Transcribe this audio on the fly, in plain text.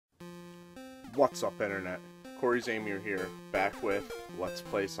What's up, Internet? Corey Zamir here, back with Let's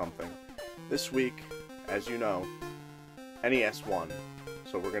Play Something. This week, as you know, NES won.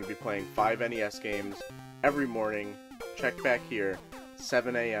 So we're going to be playing 5 NES games every morning. Check back here,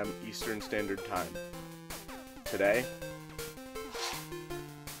 7 a.m. Eastern Standard Time. Today,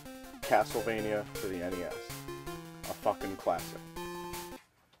 Castlevania for the NES. A fucking classic.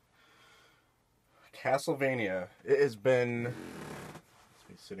 Castlevania. It has been... Let's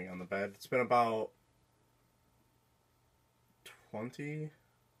be sitting on the bed. It's been about 20...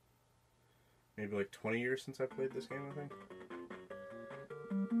 maybe like 20 years since I played this game, I think.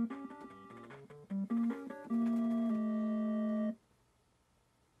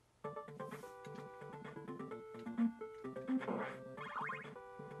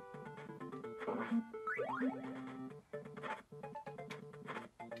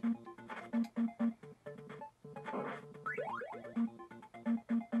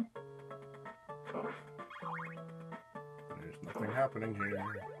 There's nothing happening here.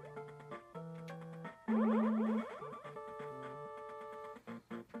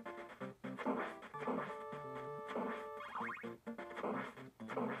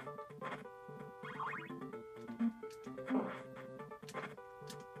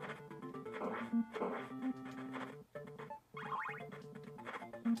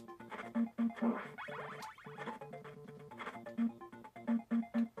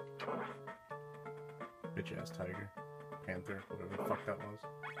 Bitch ass tiger. Panther, whatever the fuck that was.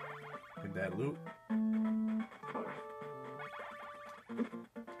 Did that loot?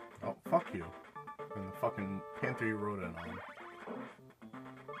 Oh, fuck you. And the fucking panther you rode in on.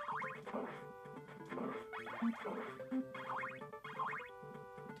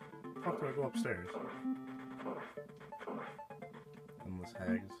 Fuck, do I go upstairs? Endless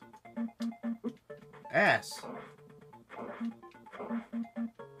hags. Ass!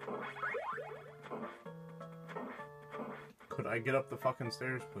 Could I get up the fucking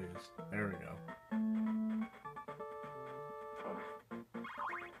stairs, please? There we go.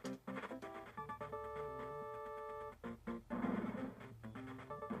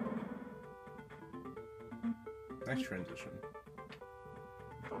 Nice transition.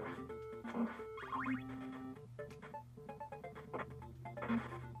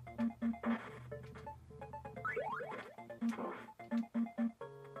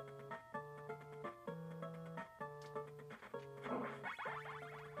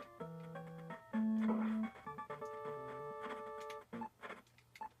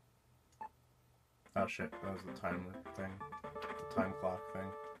 Oh shit, that was the timer thing. The time clock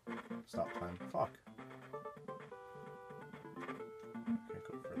thing. Stop time. Fuck. Can't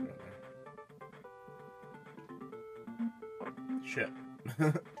go further in there. Shit.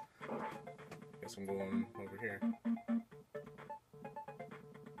 Guess I'm going over here.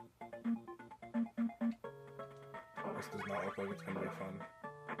 This does not look like it's gonna be fun.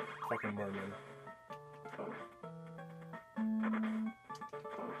 Fucking merman.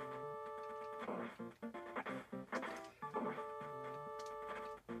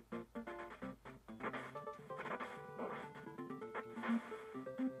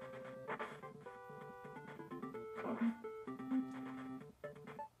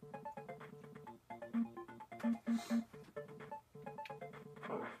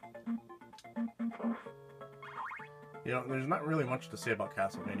 You know, there's not really much to say about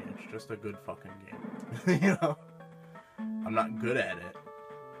Castlevania. It's just a good fucking game. You know? I'm not good at it,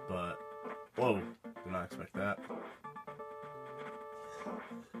 but... Whoa, did not expect that.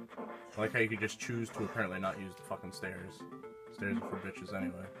 I like how you could just choose to apparently not use the fucking stairs. Stairs are for bitches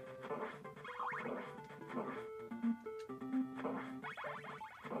anyway.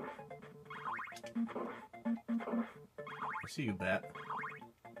 I see you, bat.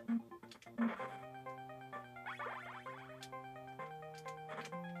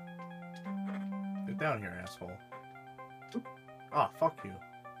 Get down here, asshole. Ah, fuck you.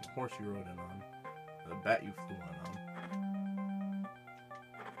 The horse you rode in on. The bat you flew in on.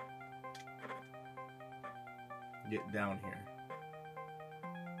 Get down here.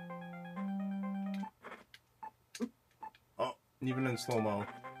 Oh, even in slow-mo.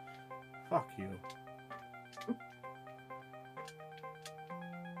 Fuck you.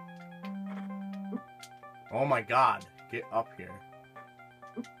 Oh my god, get up here.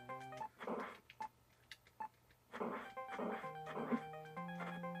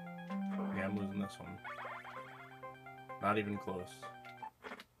 Yeah, I'm losing this one. Not even close.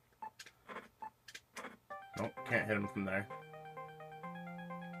 Nope, can't hit him from there.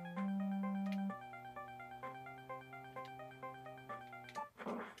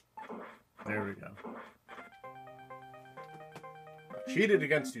 There we go. cheated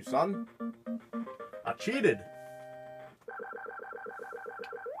against you, son. I cheated.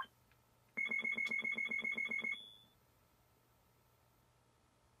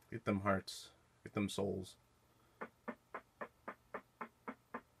 Get them hearts. Get them souls.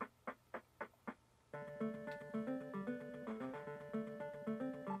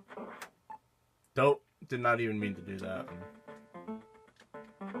 Dope. Did not even mean to do that.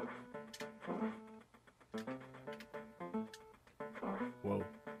 Whoa.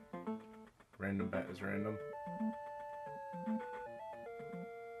 Random bet is random.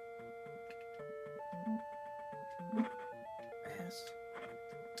 Ass.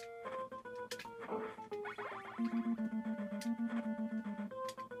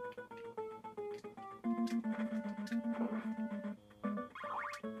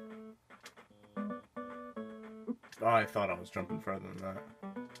 Oh, I thought I was jumping further than that.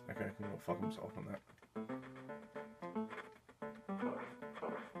 Okay, I can go fuck himself on that.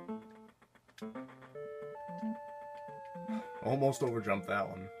 Almost overjumped that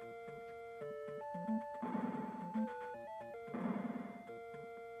one.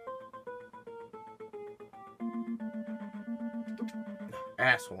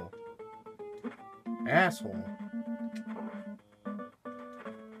 Asshole. Asshole.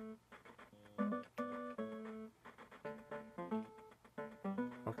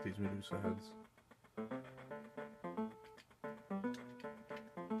 Fuck these Medusa heads.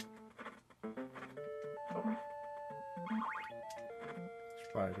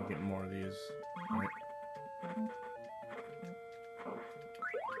 Should probably be getting more of these. Right.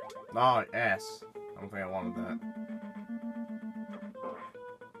 Oh, ass. I don't think I wanted that.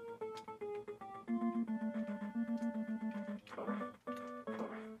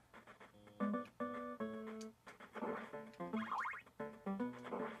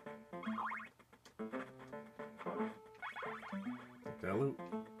 Get that loot.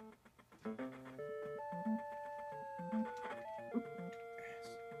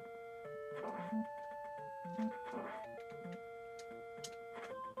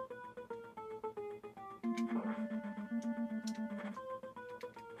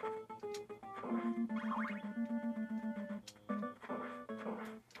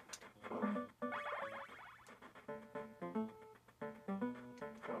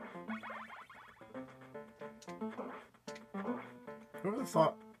 Whoever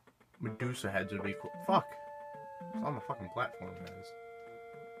thought Medusa heads would be cool? Fuck! It's on the fucking platform, guys.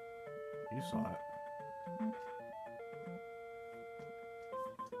 You saw it.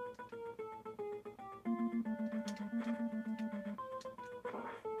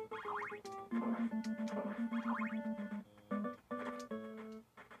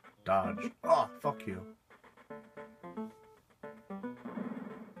 Dodge. Oh, fuck you.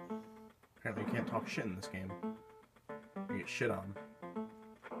 Apparently you can't talk shit in this game. You get shit on.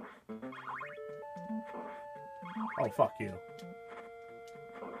 Oh, fuck you.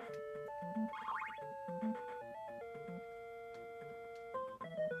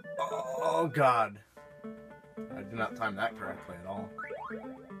 Oh, God. I did not time that correctly at all.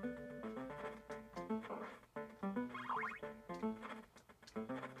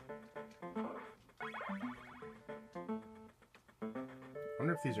 I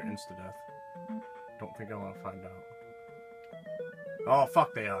wonder if these are insta-death. Don't think I want to find out. Oh,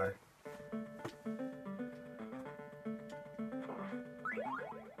 fuck, they are.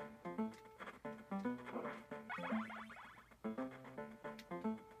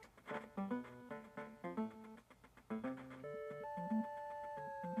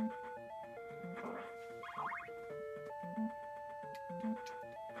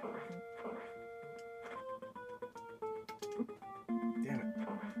 Damn it.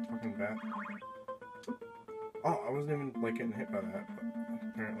 Fucking bat. Oh, I wasn't even, like, getting hit by that, but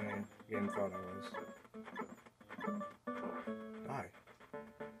apparently the game thought I was. Die.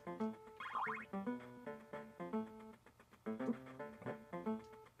 Oh.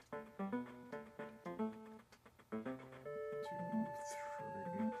 2,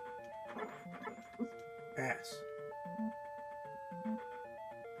 3. Ass.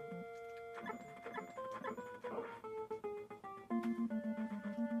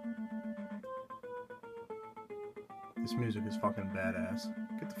 This music is fucking badass.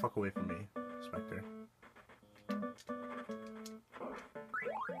 Get the fuck away from me, Spectre. I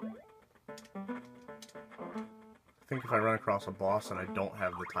think if I run across a boss and I don't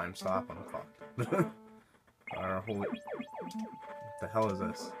have the time stop, I'm fucked. Holy... What the hell is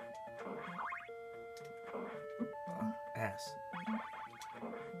this? Ass.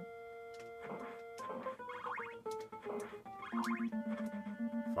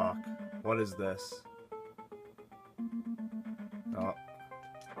 Fuck. What is this? Oh.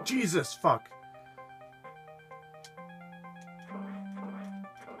 Jesus, fuck.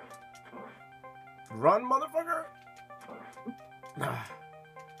 Run, motherfucker!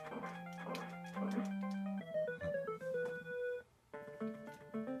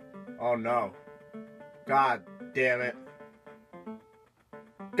 Oh no. God damn it.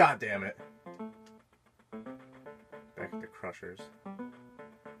 God damn it. Back at the crushers.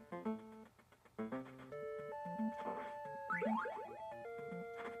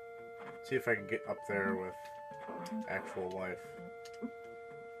 See if I can get up there with actual life.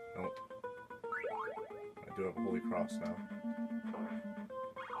 Nope. I do have a holy cross now.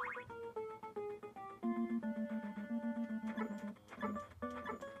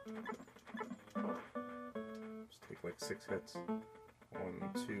 Just take like 6 hits. 1,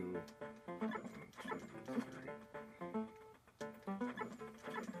 2, 1, 2, 3.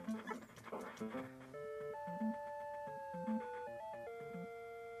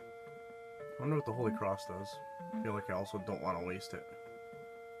 I wonder what the Holy Cross does. I feel like I also don't want to waste it.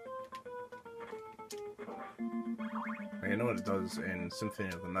 I know what it does in Symphony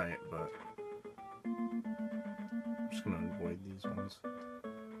of the Night, but I'm just going to avoid these ones.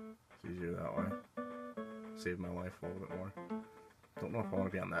 It's easier that way. Save my life a little bit more. Don't know if I want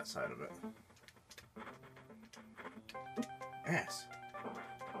to be on that side of it. Ass!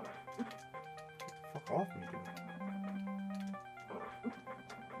 Get the fuck off me, dude.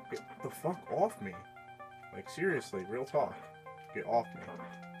 Get the fuck off me. Like, seriously, real talk. Get off me.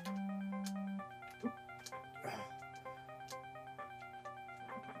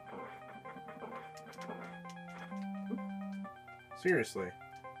 Seriously.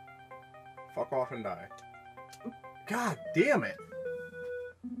 Fuck off and die. God damn it!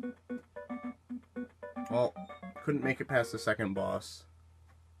 Well, couldn't make it past the second boss.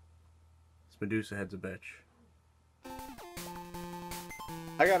 This Medusa head's a bitch.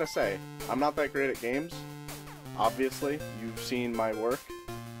 I gotta say, I'm not that great at games. Obviously, you've seen my work.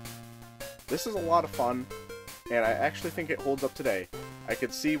 This is a lot of fun, and I actually think it holds up today. I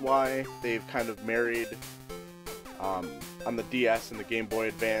could see why they've kind of married on the DS and the Game Boy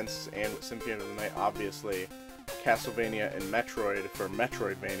Advance and with Symphony of the Night, obviously, Castlevania and Metroid for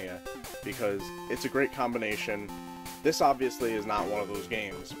Metroidvania, because it's a great combination. This obviously is not one of those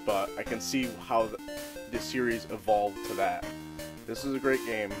games, but I can see how the series evolved to that. This is a great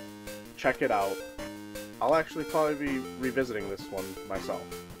game. Check it out. I'll actually probably be revisiting this one myself.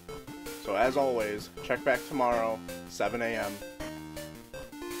 So as always, check back tomorrow, 7 a.m.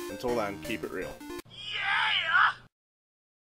 Until then, keep it real.